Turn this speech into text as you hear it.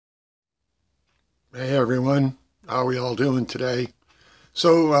Hey everyone, how are we all doing today?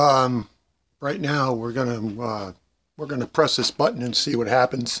 So right now we're gonna press this button and see what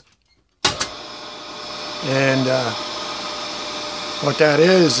happens. And what that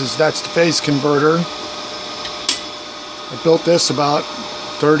is that's the phase converter. I built this about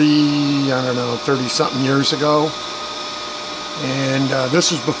 30 something years ago, and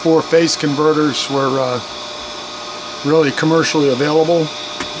this was before phase converters were really commercially available.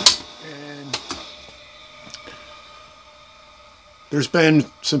 There's been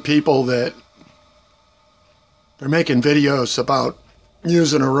some people that they're making videos about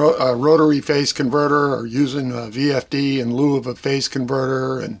using a rotary phase converter or using a VFD in lieu of a phase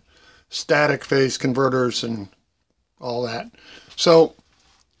converter and static phase converters and all that. So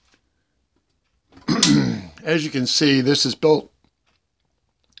as you can see, this is built.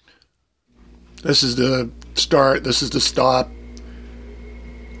 This is the start. This is the stop.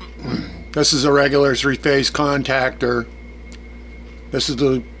 This is a regular three-phase contactor. This is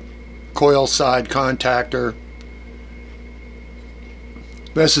the coil side contactor.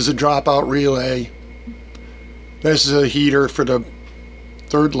 This is a dropout relay. This is a heater for the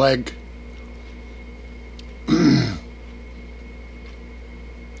third leg. 3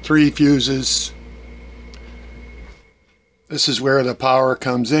 fuses. This is where the power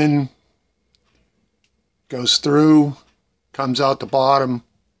comes in, goes through, comes out the bottom,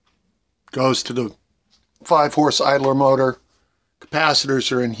 goes to the 5-horse idler motor.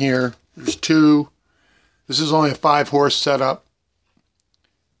 Capacitors are in here. There's 2. This is only a 5-horse setup.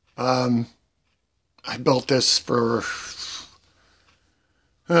 I built this for,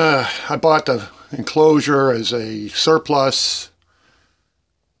 I bought the enclosure as a surplus.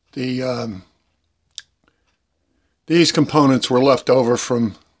 These components were left over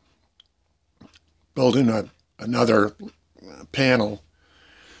from building another panel.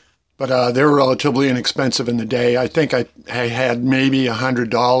 But they were relatively inexpensive in the day. I think I had maybe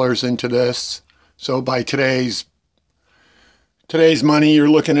 $100 into this. So by today's money, you're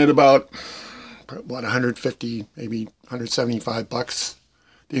looking at about, what, 150, maybe 175 bucks.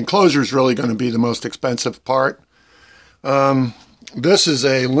 The enclosure is really going to be the most expensive part. This is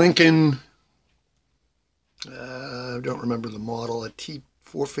a Lincoln, I don't remember the model, a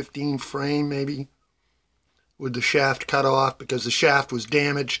T415 frame maybe, with the shaft cut off because the shaft was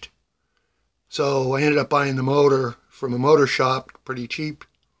damaged. So I ended up buying the motor from a motor shop, pretty cheap.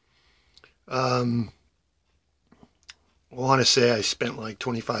 I want to say I spent like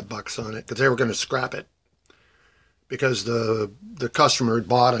 25 bucks on it because they were going to scrap it because the customer had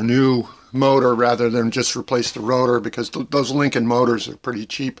bought a new motor rather than just replace the rotor because those Lincoln motors are pretty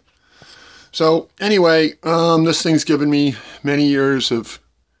cheap. So anyway, this thing's given me many years of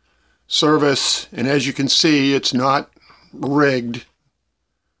service, and as you can see, it's not rigged.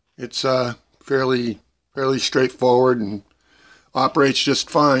 It's fairly straightforward and operates just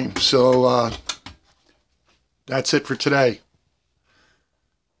fine. So that's it for today.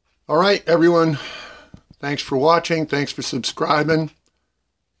 All right, everyone. Thanks for watching. Thanks for subscribing.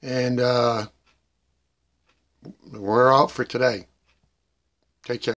 And we're out for today. Take care.